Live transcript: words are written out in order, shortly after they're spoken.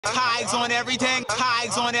Tags on everything.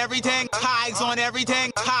 Tags on everything. Tags on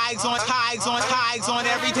everything. Tags on everything. Tags on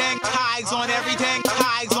everything. Tags on everything.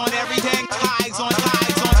 Tags on everything. Tags on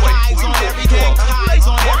everything. Tags on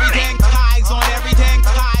everything. Tags on everything.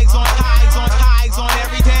 Tags on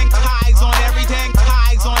everything. Tags on everything.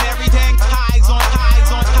 Tags on everything. Tags on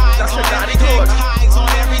everything. Tags on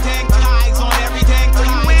everything. Tags on everything.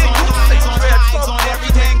 Tags on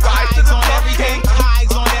everything. Tags on everything.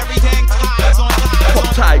 Tags on everything.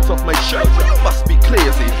 Pop tags off my shirt, well, you must be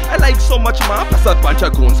crazy. I like so much man, plus a bunch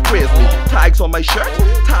of goons crazy. Tags on my shirt,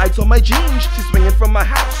 tags on my jeans. She's swinging from my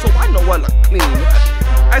hat, so I know I look clean.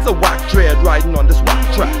 I's a whack dread riding on this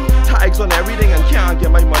whack track. Tags on everything and can't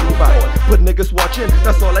get my money back. But niggas watching,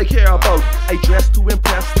 that's all I care about. I dress to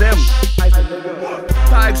impress them.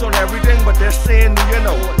 Tags on everything, but they're saying, you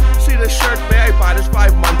know. See the shirt where I bought this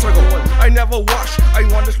 5 months ago. I never wash, I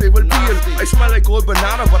want this label peel. I smell like gold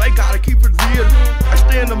banana, but I gotta keep it real. I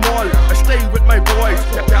stay in the mall, I stay with my boys.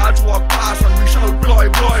 The girls walk past and we shout, boy,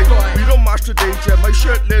 boy. We don't match today, Jeb. My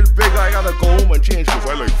shirt little big, I gotta go home and change cause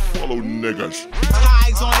I like follow niggas.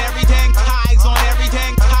 Tags on everything, tags on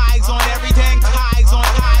everything, tags on everything, tags on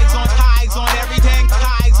everything, tags on everything,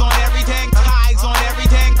 tags on everything, tags on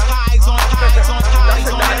everything, tags on everything, tags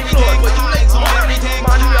on everything,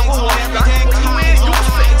 tags on everything,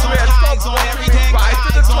 tags on everything, rise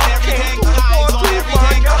to the top, king, 2, 4, 2,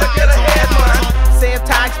 man, gotta get ahead, man. Save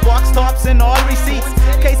tags, box tops, and all receipts.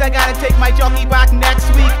 Case I gotta take my jockey back next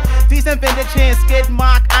week. Decent vintage chain, skid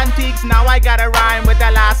mark, antiques. Now I gotta rhyme with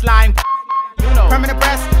the last line. Permanent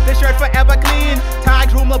press, this shirt forever clean.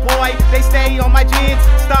 Tags rumor boy, they stay on my jeans.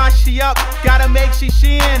 Star she up, gotta make she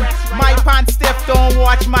sheen. My pants stiff, don't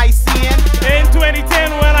watch my scene. In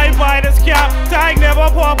 2010 when I buy this cap, tag never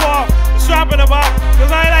pop off. Strap in the back,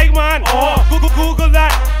 cause I like man. Google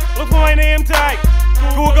that, look for my name tag.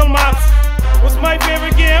 Google Maps. What's my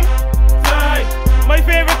favorite game? Tag. My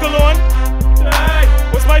favorite cologne? Tag.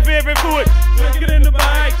 What's my favorite food? Drink it in the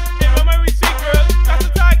bag. Hey, where my receipt, girl? That's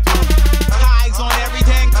the tag too. Tags on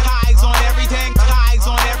everything, tags on everything, tags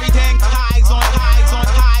on everything, tags on everything,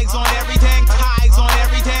 tags on everything, tags on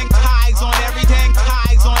everything, tags on everything,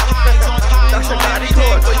 tags on everything,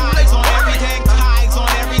 tags on everything, tags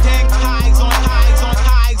on everything, tags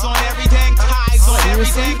on everything,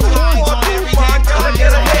 tags on everything,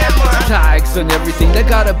 tags on everything, that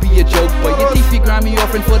gotta be a joke. But your thief, you grind me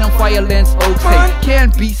off and put on fire lens oaks. Hey,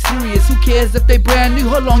 can't be serious, who cares if they brand new?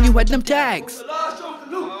 How long you had them tags?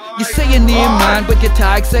 You say your name, man, but your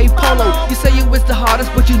tag say Polo. You say you was the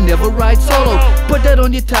hardest, but you never ride solo. Put that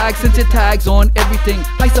on your tag since your tag's on everything.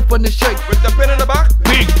 Ice up on the shirt with the pin in the back.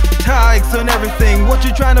 Big tags on everything. What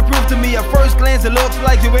you trying to prove to me? At first glance, it looks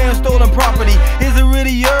like you're wearing stolen property. Is it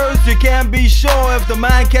really yours? You can't be sure. If the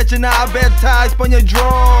man catching eye, I bet tags on your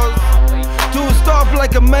drawers. To stop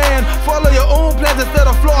like a man, follow your own plans instead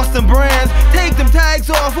of flossing brands. Take them tags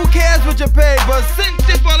off, who cares what you pay? But since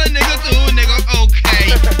you follow niggas, ooh, nigga,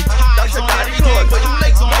 okay. Tags on everything,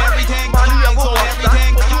 tags on everything, tags on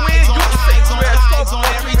everything, tags on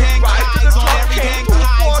everything, tags on everything,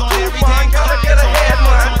 tags on everything, gotta get ahead,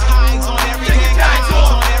 man. tags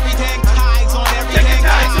on everything, tags on everything, tags on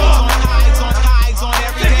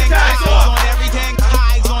everything, tags on everything, tags on everything, tags on everything, tags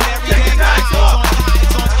on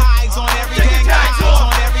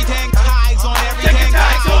everything, tags on everything, tags on everything,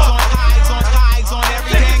 tags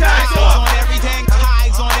on everything, tags on everything, tags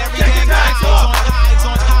on everything, tags on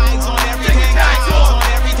everything, tags on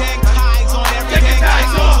everything, tags on everything, tags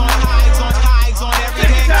on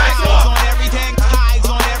everything, tags on everything, tags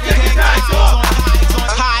on everything,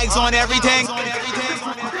 tags on everything, tags on everything.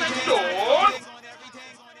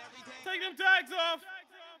 Take them tags off.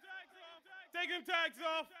 Take them tags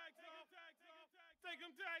off.